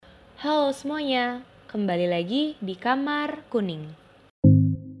Halo semuanya, kembali lagi di Kamar Kuning.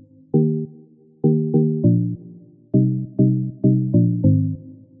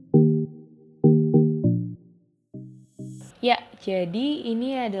 Ya, jadi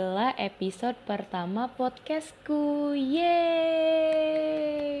ini adalah episode pertama podcastku. Yeay!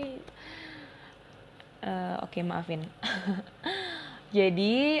 Oke, maafin.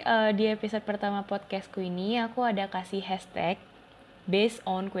 Jadi di episode pertama podcastku ini aku ada kasih hashtag based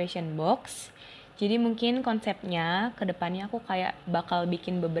on question box. Jadi mungkin konsepnya kedepannya aku kayak bakal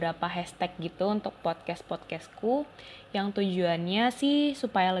bikin beberapa hashtag gitu untuk podcastku yang tujuannya sih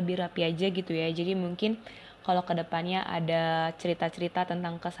supaya lebih rapi aja gitu ya. Jadi mungkin kalau kedepannya ada cerita-cerita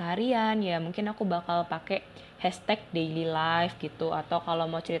tentang keseharian ya mungkin aku bakal pakai hashtag daily life gitu, atau kalau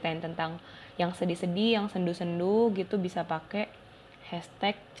mau ceritain tentang yang sedih-sedih, yang sendu-sendu gitu bisa pakai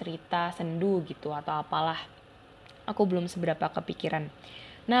hashtag cerita sendu gitu atau apalah. Aku belum seberapa kepikiran.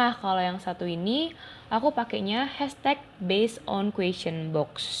 Nah, kalau yang satu ini aku pakainya hashtag based on question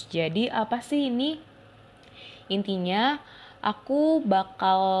box. Jadi apa sih ini? Intinya aku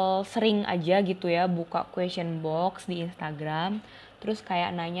bakal sering aja gitu ya buka question box di Instagram, terus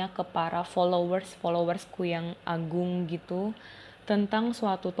kayak nanya ke para followersku yang agung gitu tentang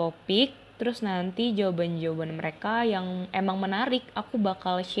suatu topik, terus nanti jawaban-jawaban mereka yang emang menarik aku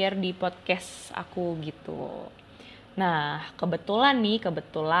bakal share di podcast aku gitu. Nah, kebetulan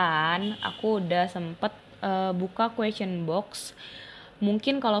aku udah sempet buka question box.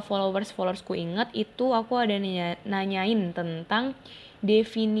 Mungkin kalau followersku inget itu aku ada nanyain tentang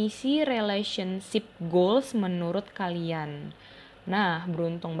definisi relationship goals menurut kalian. Nah,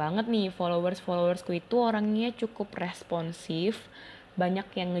 beruntung banget nih followersku itu orangnya cukup responsif, banyak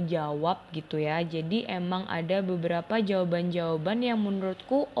yang ngejawab gitu ya. Jadi emang ada beberapa jawaban-jawaban yang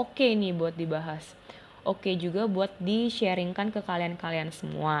menurutku oke nih buat dibahas. Oke juga buat di-sharingkan ke kalian-kalian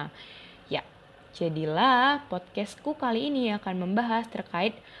semua. Ya, jadilah podcastku kali ini akan membahas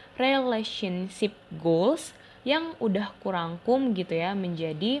terkait relationship goals yang udah kurangkum gitu ya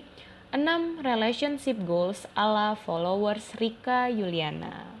menjadi 6 relationship goals ala followers Rika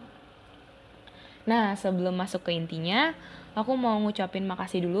Yuliana. Nah, sebelum masuk ke intinya, aku mau ngucapin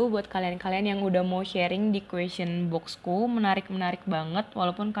makasih dulu buat kalian-kalian yang udah mau sharing di question boxku. Menarik-menarik banget,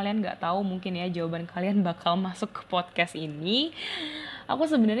 walaupun kalian gak tahu mungkin ya jawaban kalian bakal masuk ke podcast ini. Aku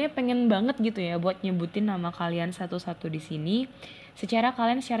sebenarnya pengen banget gitu ya buat nyebutin nama kalian satu-satu di sini. Secara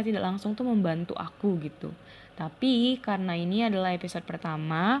kalian secara tidak langsung tuh membantu aku gitu. Tapi karena ini adalah episode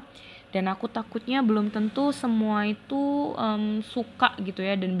pertama dan aku takutnya belum tentu semua itu suka gitu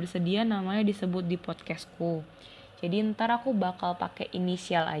ya dan bersedia namanya disebut di podcastku. Jadi ntar aku bakal pakai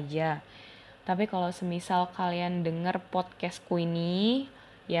inisial aja. Tapi kalau semisal kalian denger podcastku ini,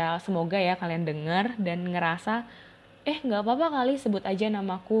 ya semoga ya kalian denger dan ngerasa nggak apa-apa kali sebut aja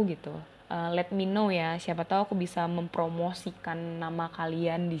namaku gitu. Let me know ya, siapa tahu aku bisa mempromosikan nama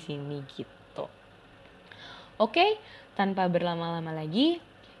kalian di sini gitu. Oke, tanpa berlama-lama lagi,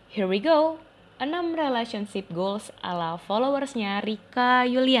 here we go. 6 relationship goals ala followersnya Rika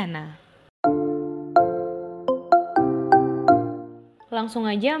Yuliana. Langsung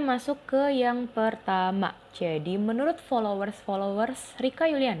aja masuk ke yang pertama. Jadi menurut followers Rika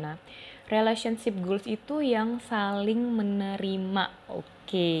Yuliana, relationship goals itu yang saling menerima.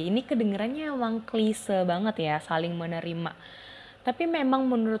 Oke, ini kedengerannya emang klise banget ya, saling menerima. Tapi memang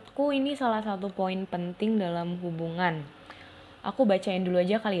menurutku ini salah satu poin penting dalam hubungan. Aku bacain dulu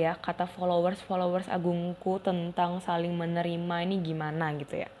aja kali ya kata followers agungku tentang saling menerima ini gimana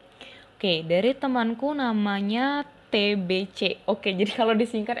gitu ya. Oke, dari temanku namanya TBC. Oke, jadi kalau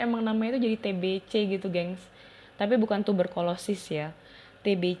disingkat emang namanya itu jadi TBC gitu, gengs. Tapi bukan tuberkulosis ya.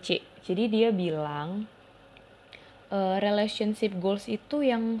 TBC. Jadi dia bilang relationship goals itu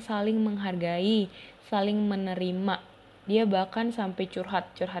yang saling menghargai, saling menerima. Dia bahkan sampai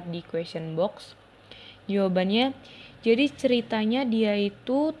curhat di question box. Jawabannya, jadi ceritanya dia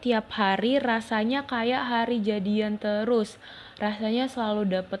itu tiap hari rasanya kayak hari jadian terus. Rasanya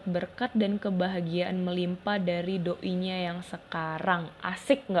selalu dapat berkat dan kebahagiaan melimpah dari doinya yang sekarang.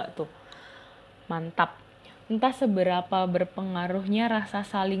 Asik nggak tuh? Mantap. Entah seberapa berpengaruhnya rasa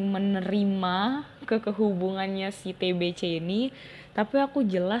saling menerima ke kehubungannya si TBC ini, tapi aku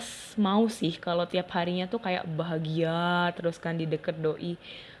jelas mau sih kalau tiap harinya tuh kayak bahagia terus kan di deket doi.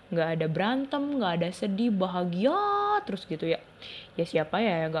 Nggak ada berantem, nggak ada sedih, bahagia terus gitu ya. Ya siapa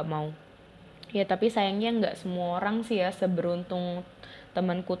ya yang nggak mau. Ya tapi sayangnya nggak semua orang sih ya seberuntung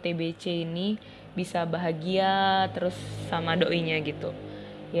temanku TBC ini bisa bahagia terus sama doinya gitu.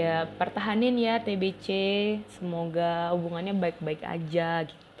 Ya pertahanin ya TBC, semoga hubungannya baik-baik aja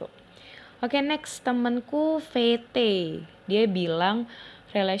gitu. Oke, next temanku VT. Dia bilang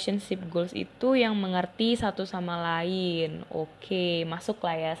relationship goals itu yang mengerti satu sama lain. Oke, masuk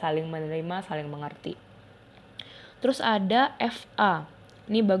lah ya, saling menerima, saling mengerti. Terus ada FA.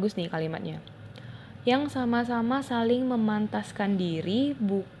 Ini bagus nih kalimatnya. Yang sama-sama saling memantaskan diri,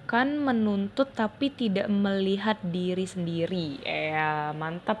 bukan menuntut tapi tidak melihat diri sendiri.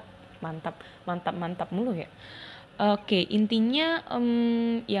 Mantap, mantap, mantap, mantap mulu ya. Oke, intinya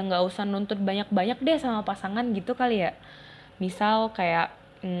ya nggak usah nuntut banyak-banyak deh sama pasangan gitu kali ya. Misal kayak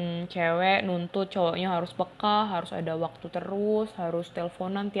cewek nuntut cowoknya harus peka, harus ada waktu terus, harus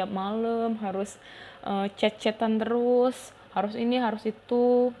teleponan tiap malam, harus chat-chatan terus, harus ini, harus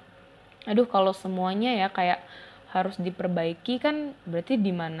itu. Aduh, kalau semuanya ya kayak harus diperbaiki kan berarti di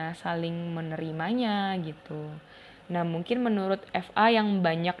mana saling menerimanya gitu. Nah, mungkin menurut FA yang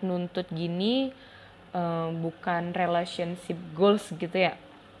banyak nuntut gini bukan relationship goals gitu ya.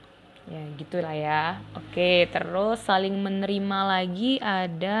 Ya, gitulah ya. Oke, terus saling menerima lagi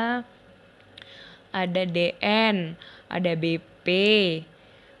ada DN, ada BP.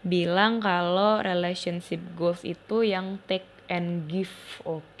 Bilang kalau relationship goals itu yang take and give.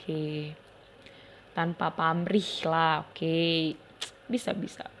 Oke. Tanpa pamrih lah. Oke. Bisa.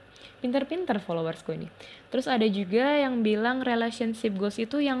 Pinter-pinter followersku ini. Terus ada juga yang bilang relationship goals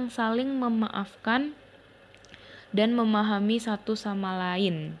itu yang saling memaafkan dan memahami satu sama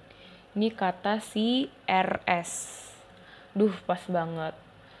lain. Ini kata si RS. Duh, pas banget.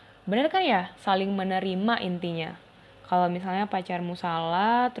 Bener kan ya? Saling menerima intinya. Kalau misalnya pacarmu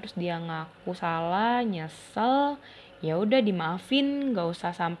salah, terus dia ngaku salah, nyesel, ya udah dimaafin, gak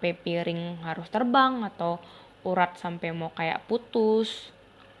usah sampai piring harus terbang atau urat sampai mau kayak putus.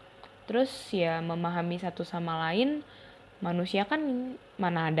 Terus ya memahami satu sama lain, manusia kan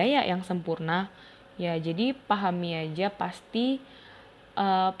mana ada ya yang sempurna. Ya jadi pahami aja, pasti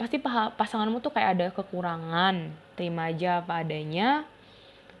pasanganmu tuh kayak ada kekurangan, terima aja apa adanya,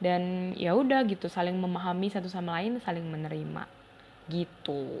 dan ya udah gitu, saling memahami satu sama lain, saling menerima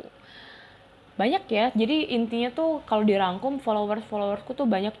gitu. Banyak ya, jadi intinya tuh kalau dirangkum followersku tuh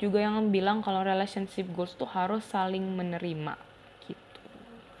banyak juga yang bilang kalau relationship goals tuh harus saling menerima gitu.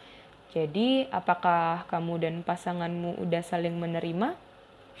 Jadi apakah kamu dan pasanganmu udah saling menerima?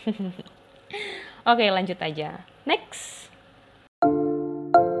 Oke, lanjut aja, next.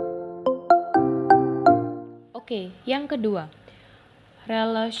 Oke, yang kedua,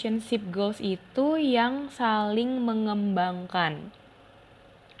 relationship goals itu yang saling mengembangkan.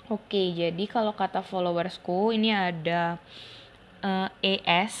 Oke, jadi kalau kata followersku ini ada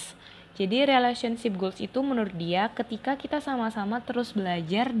ES. Jadi relationship goals itu menurut dia ketika kita sama-sama terus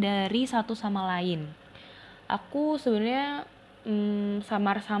belajar dari satu sama lain. Aku sebenarnya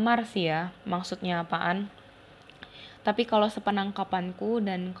samar-samar sih ya maksudnya apaan. Tapi kalau sepenangkapanku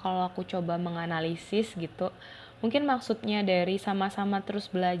dan kalau aku coba menganalisis gitu, mungkin maksudnya dari sama-sama terus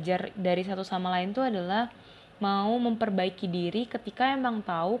belajar dari satu sama lain itu adalah mau memperbaiki diri ketika emang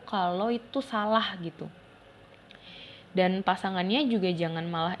tahu kalau itu salah gitu. Dan pasangannya juga jangan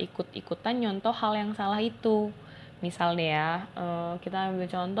malah ikut-ikutan nyontoh hal yang salah itu. Misal deh ya, kita ambil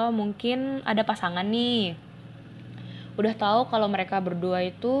contoh mungkin ada pasangan nih. Udah tahu kalau mereka berdua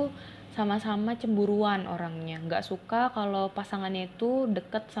itu sama-sama cemburuan orangnya, nggak suka kalau pasangannya itu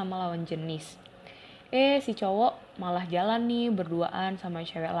deket sama lawan jenis. Si cowok malah jalan nih berduaan sama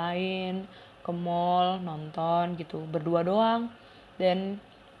cewek lain, ke mall, nonton gitu, berdua doang. Dan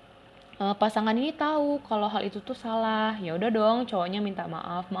pasangan ini tahu kalau hal itu tuh salah. Ya udah dong, cowoknya minta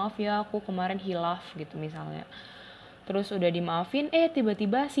maaf ya aku kemarin hilaf gitu misalnya. Terus udah dimaafin,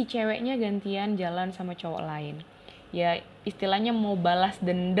 tiba-tiba si ceweknya gantian jalan sama cowok lain. Ya istilahnya mau balas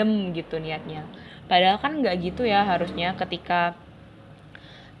dendam gitu niatnya. Padahal kan nggak gitu ya harusnya, ketika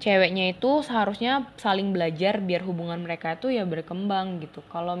ceweknya itu seharusnya saling belajar biar hubungan mereka itu ya berkembang gitu.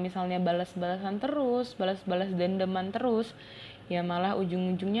 Kalau misalnya balas-balasan terus, balas-balas dendaman terus, ya malah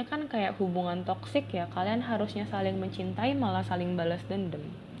ujung-ujungnya kan kayak hubungan toksik ya. Kalian harusnya saling mencintai malah saling balas dendam.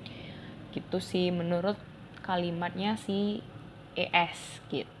 Gitu sih menurut kalimatnya si ES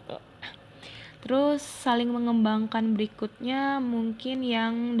gitu. Terus saling mengembangkan berikutnya mungkin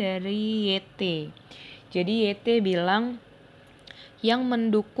yang dari YT. Jadi YT bilang yang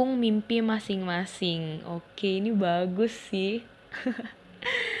mendukung mimpi masing-masing. Oke, ini bagus sih.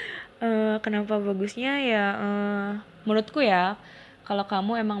 Kenapa bagusnya ya? Menurutku ya, kalau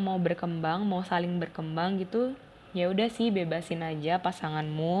kamu emang mau berkembang, mau saling berkembang gitu, ya udah sih bebasin aja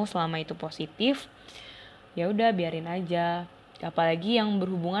pasanganmu selama itu positif. Ya udah biarin aja. Apalagi yang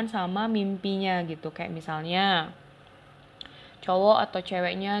berhubungan sama mimpinya gitu, kayak misalnya cowok atau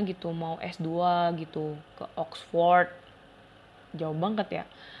ceweknya gitu mau S2 gitu ke Oxford, jauh banget ya.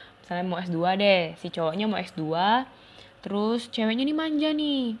 Misalnya mau S2 deh, si cowoknya mau S2, Terus ceweknya nih manja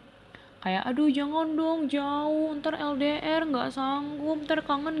nih, kayak aduh jangan dong jauh, ntar LDR nggak sanggup, ntar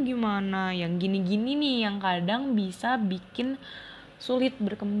kangen gimana, yang gini-gini nih yang kadang bisa bikin sulit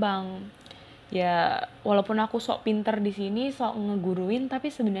berkembang. Ya walaupun aku sok pinter di sini, sok ngeguruin,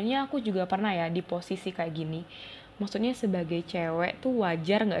 tapi sebenarnya aku juga pernah ya di posisi kayak gini. Maksudnya sebagai cewek tuh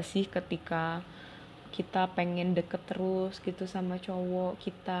wajar nggak sih ketika kita pengen deket terus gitu sama cowok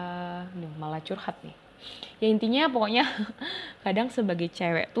kita. Nih, malah curhat nih. Ya intinya pokoknya kadang sebagai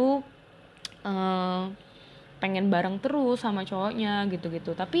cewek tuh eh, pengen bareng terus sama cowoknya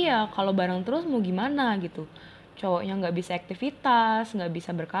gitu-gitu. Tapi ya kalau bareng terus mau gimana gitu. Cowoknya nggak bisa aktivitas, nggak bisa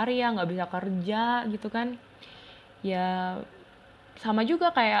berkarya, nggak bisa kerja gitu kan. Ya sama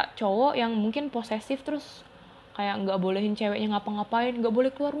juga kayak cowok yang mungkin posesif terus kayak nggak bolehin ceweknya ngapa-ngapain, nggak boleh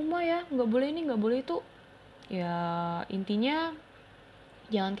keluar rumah ya, nggak boleh ini, nggak boleh itu. Ya intinya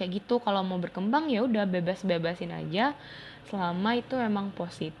jangan kayak gitu. Kalau mau berkembang ya udah bebas-bebasin aja selama itu emang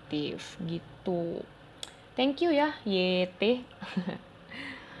positif gitu. Thank you ya YT.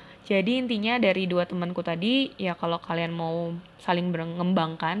 Jadi intinya dari dua temanku tadi ya, kalau kalian mau saling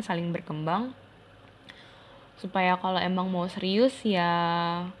mengembangkan, saling berkembang, supaya kalau emang mau serius ya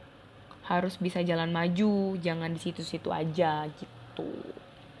harus bisa jalan maju, jangan di situ-situ aja gitu.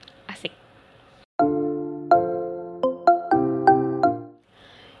 Asik.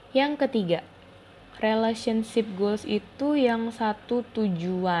 Yang ketiga, relationship goals itu yang satu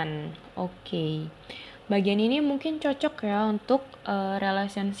tujuan. Oke. Bagian ini mungkin cocok ya untuk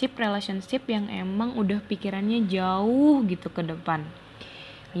relationship yang emang udah pikirannya jauh gitu ke depan.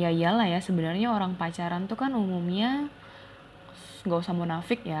 Ya iyalah ya, sebenarnya orang pacaran tuh kan umumnya nggak usah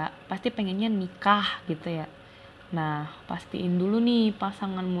munafik ya, pasti pengennya nikah gitu ya. Nah, pastiin dulu nih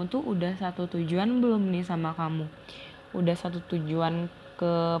pasanganmu tuh udah satu tujuan belum nih sama kamu. Udah satu tujuan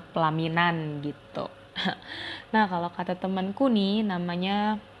ke pelaminan gitu. Nah, kalau kata temanku nih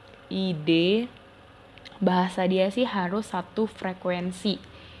namanya ide, bahasa dia sih harus satu frekuensi.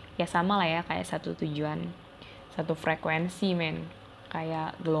 Ya sama lah ya kayak satu tujuan. Satu frekuensi men.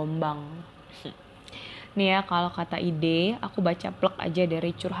 Kayak gelombang. Nih ya, kalau kata ide, aku baca plek aja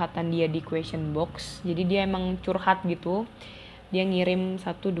dari curhatan dia di question box. Jadi dia emang curhat gitu. Dia ngirim 1,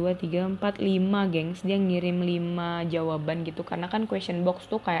 2, 3, 4, 5 gengs. Dia ngirim 5 jawaban gitu. Karena kan question box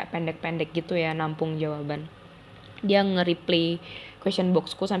tuh kayak pendek-pendek gitu ya, nampung jawaban. Dia nge-replay question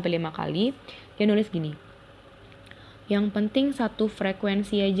boxku sampai 5 kali. Dia nulis gini, yang penting satu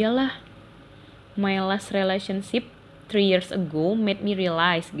frekuensi aja lah. My last relationship 3 years ago made me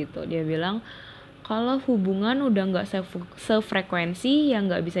realize gitu. Dia bilang, kalau hubungan udah gak sefrekuensi ya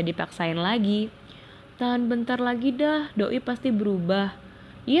gak bisa dipaksain lagi. Tahan bentar lagi dah, doi pasti berubah.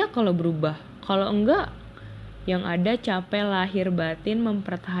 Iya kalau berubah, kalau enggak yang ada capek lahir batin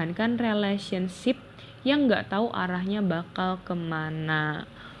mempertahankan relationship yang gak tahu arahnya bakal kemana.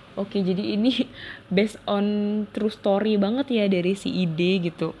 Oke, jadi ini based on true story banget ya dari si ide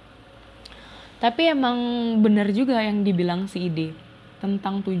gitu. Tapi emang benar juga yang dibilang si ide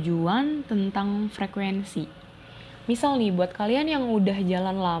tentang tujuan, tentang frekuensi. Misal nih buat kalian yang udah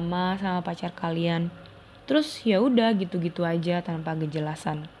jalan lama sama pacar kalian, terus ya udah gitu-gitu aja tanpa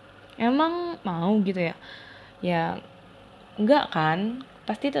kejelasan. Emang mau gitu ya? Ya enggak kan?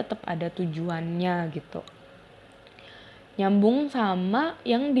 Pasti tetap ada tujuannya gitu. Nyambung sama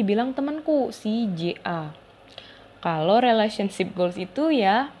yang dibilang temanku si JA. Kalau relationship goals itu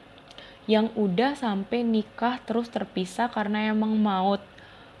ya yang udah sampai nikah terus terpisah karena emang maut.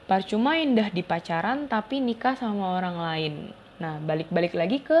 Percuma indah di pacaran tapi nikah sama orang lain. Nah, balik-balik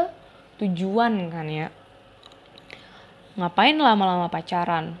lagi ke tujuan kan ya. Ngapain lama-lama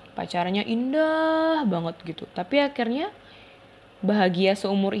pacaran? Pacarannya indah banget gitu. Tapi akhirnya bahagia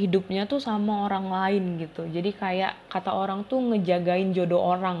seumur hidupnya tuh sama orang lain gitu. Jadi kayak kata orang tuh ngejagain jodoh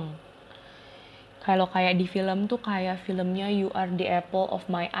orang. Kalau kayak di film tuh kayak filmnya You Are the Apple of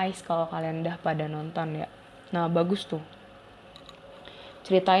My Eyes, kalau kalian udah pada nonton ya. Nah bagus tuh.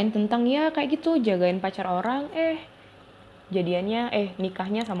 Ceritain tentang ya kayak gitu, jagain pacar orang, jadiannya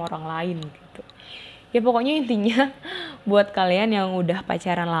nikahnya sama orang lain gitu. Ya pokoknya intinya buat kalian yang udah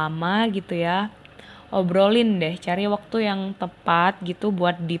pacaran lama gitu ya, obrolin deh, cari waktu yang tepat gitu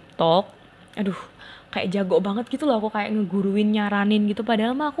buat deep talk. Aduh, kayak jago banget gitu loh aku kayak ngeguruin, nyaranin gitu,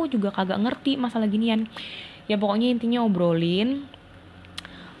 padahal mah aku juga kagak ngerti masalah ginian. Ya pokoknya intinya obrolin,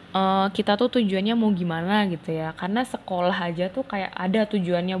 kita tuh tujuannya mau gimana gitu ya, karena sekolah aja tuh kayak ada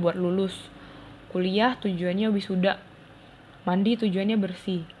tujuannya buat lulus, kuliah tujuannya wisuda, mandi tujuannya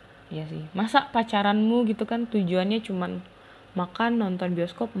bersih. Ya sih, masa pacaranmu gitu kan tujuannya cuman makan nonton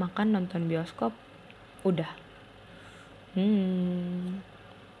bioskop, makan nonton bioskop, udah.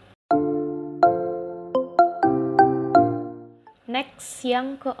 Next,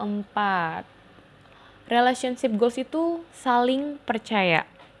 yang keempat. Relationship goals itu saling percaya.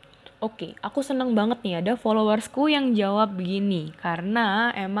 Oke, aku seneng banget nih ada followersku yang jawab begini.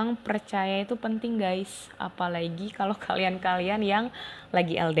 Karena emang percaya itu penting guys. Apalagi kalau kalian-kalian yang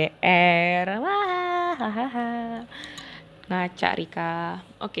lagi LDR. Wah, hahaha. Ngaca Rika.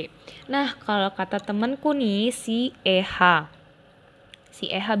 Oke, nah kalau kata temenku nih si EH. Si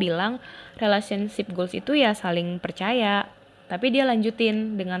EH bilang relationship goals itu ya saling percaya. Tapi dia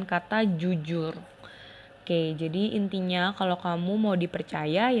lanjutin dengan kata jujur. Oke, jadi intinya kalau kamu mau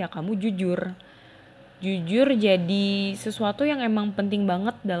dipercaya ya kamu jujur. Jujur jadi sesuatu yang emang penting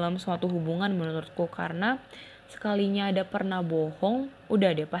banget dalam suatu hubungan menurutku. Karena sekalinya ada pernah bohong,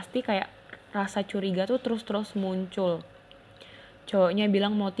 udah deh pasti kayak rasa curiga tuh terus-terus muncul. Cowoknya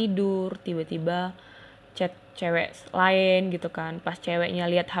bilang mau tidur, tiba-tiba chat cewek lain gitu kan. Pas ceweknya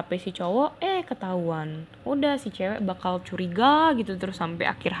lihat HP si cowok, ketahuan. Udah si cewek bakal curiga gitu terus sampai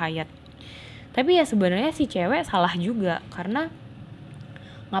akhir hayat. Tapi ya sebenarnya si cewek salah juga karena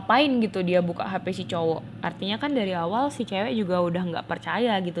ngapain gitu dia buka HP si cowok. Artinya kan dari awal si cewek juga udah nggak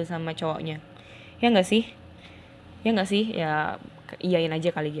percaya gitu sama cowoknya. Ya nggak sih? Ya nggak sih? Ya iyain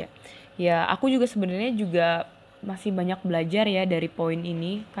aja kali ya. Ya aku juga sebenarnya juga masih banyak belajar ya dari poin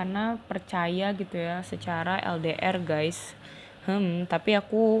ini karena percaya gitu ya secara LDR guys. Tapi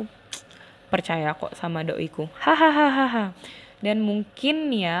aku percaya kok sama doiku. Hahaha. Dan mungkin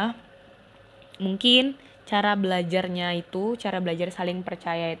cara belajar saling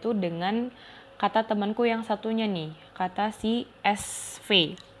percaya itu dengan kata temanku yang satunya nih, kata si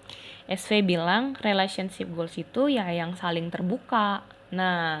SV. SV bilang relationship goals itu ya yang saling terbuka.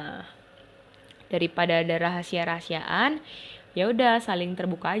 Nah, daripada ada rahasia-rahasiaan, ya udah saling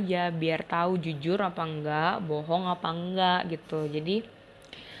terbuka aja biar tahu jujur apa enggak, bohong apa enggak gitu. Jadi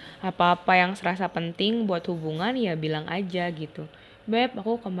apa-apa yang serasa penting buat hubungan ya bilang aja gitu. Beb,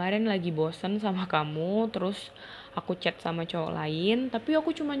 aku kemarin lagi bosen sama kamu, terus aku chat sama cowok lain, tapi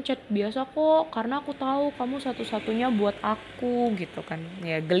aku cuma chat biasa kok, karena aku tahu kamu satu-satunya buat aku gitu kan.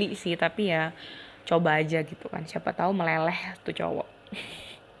 Ya geli sih, tapi ya coba aja gitu kan, siapa tahu meleleh tuh cowok.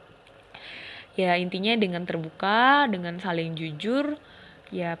 Ya intinya dengan terbuka, dengan saling jujur,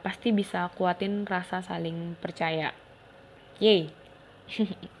 ya pasti bisa kuatin rasa saling percaya. Yeay.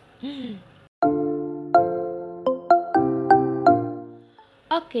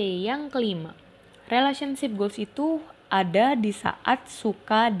 Oke, yang kelima. Relationship goals itu ada di saat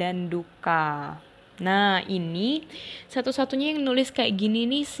suka dan duka. Nah, ini satu-satunya yang nulis kayak gini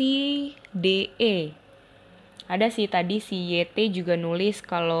nih si DE. Ada sih tadi si YT juga nulis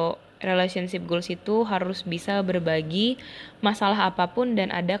kalau relationship goals itu harus bisa berbagi masalah apapun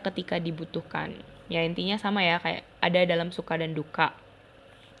dan ada ketika dibutuhkan. Ya intinya sama ya, kayak ada dalam suka dan duka.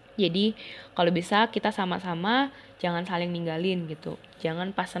 Jadi kalau bisa kita sama-sama jangan saling ninggalin gitu.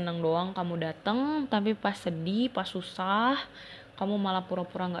 Jangan pas seneng doang kamu dateng, tapi pas sedih, pas susah, kamu malah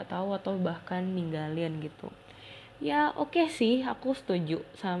pura-pura gak tahu atau bahkan ninggalin gitu. Ya oke sih, aku setuju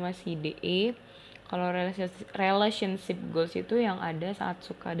sama si DE. Kalau relationship goals itu yang ada saat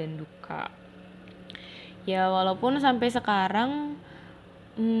suka dan duka. Ya walaupun sampai sekarang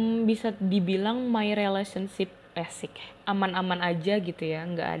bisa dibilang my relationship asik aman-aman aja gitu ya,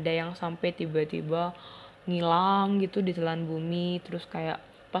 nggak ada yang sampai tiba-tiba ngilang gitu di telan bumi terus kayak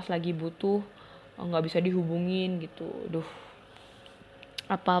pas lagi butuh nggak bisa dihubungin gitu. Duh,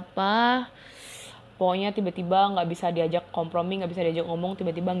 apa-apa pokoknya tiba-tiba nggak bisa diajak kompromi, nggak bisa diajak ngomong,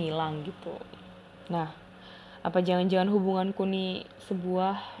 tiba-tiba ngilang gitu. Nah, apa jangan-jangan hubunganku nih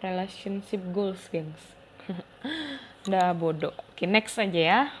sebuah relationship goals gengs? Udah bodoh. Oke, next aja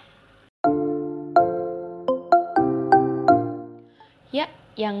ya. Ya,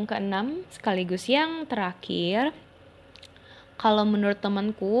 yang keenam sekaligus yang terakhir. Kalau menurut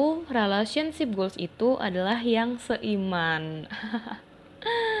temanku, relationship goals itu adalah yang seiman.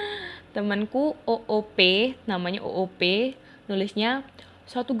 Temanku OOP, namanya OOP, nulisnya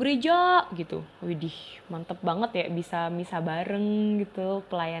satu gereja gitu. Widih, mantep banget ya bisa misa bareng gitu,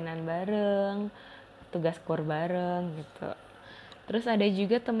 pelayanan bareng, tugas kor bareng gitu. Terus ada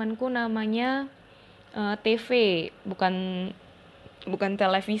juga temanku namanya TV, bukan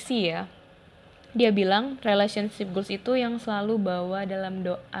televisi ya. Dia bilang relationship goals itu yang selalu bawa dalam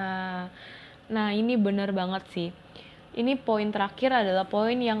doa. Nah ini bener banget sih. Ini poin terakhir adalah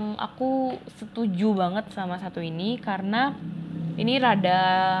poin yang aku setuju banget sama satu ini. Karena ini rada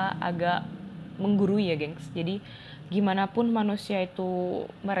agak menggurui ya gengs. Jadi gimana pun manusia itu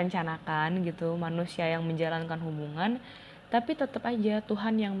merencanakan gitu, manusia yang menjalankan hubungan, tapi tetap aja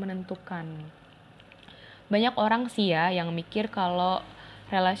Tuhan yang menentukan. Banyak orang sih ya yang mikir kalau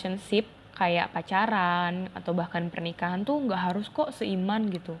relationship kayak pacaran atau bahkan pernikahan tuh nggak harus kok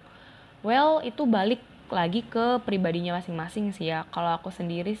seiman gitu. Well, itu balik lagi ke pribadinya masing-masing sih ya. Kalau aku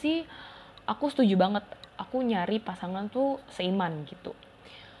sendiri sih, aku setuju banget. Aku nyari pasangan tuh seiman gitu.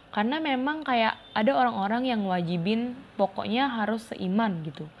 Karena memang kayak ada orang-orang yang wajibin pokoknya harus seiman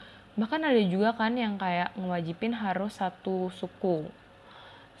gitu. Bahkan ada juga kan yang kayak ngewajibin harus satu suku.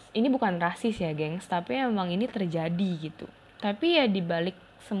 Ini bukan rasis ya gengs, tapi emang ini terjadi gitu. Tapi ya dibalik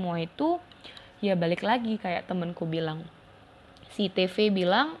semua itu, ya balik lagi kayak temenku bilang. Si TV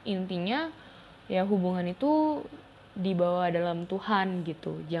bilang intinya ya hubungan itu dibawa dalam Tuhan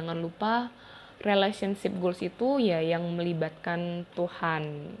gitu. Jangan lupa relationship goals itu ya yang melibatkan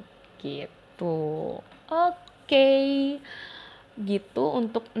Tuhan gitu. Oke. Gitu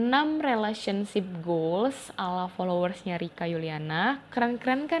untuk 6 relationship goals ala followersnya Rika Yuliana.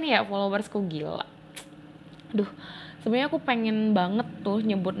 Keren-keren kan ya followersku, gila. Duh, sebenarnya aku pengen banget tuh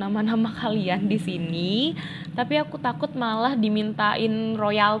nyebut nama-nama kalian di sini, tapi aku takut malah dimintain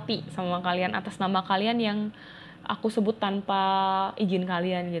royalti sama kalian atas nama kalian yang aku sebut tanpa izin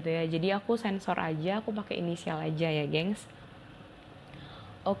kalian gitu ya. Jadi aku sensor aja, aku pakai inisial aja ya, gengs.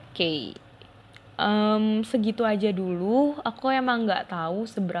 Oke. Segitu aja dulu. Aku emang nggak tahu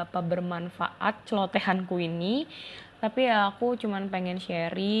seberapa bermanfaat celotehanku ini, tapi ya aku cuman pengen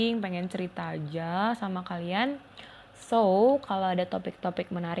sharing, pengen cerita aja sama kalian. So, kalau ada topik-topik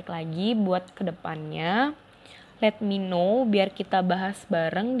menarik lagi buat kedepannya, let me know biar kita bahas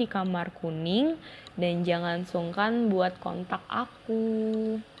bareng di Kamar Kuning, dan jangan sungkan buat kontak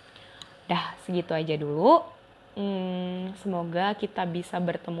aku. Dah, segitu aja dulu. Semoga kita bisa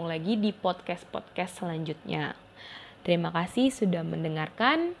bertemu lagi di podcast-podcast selanjutnya. Terima kasih sudah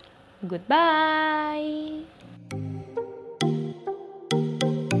mendengarkan. Goodbye.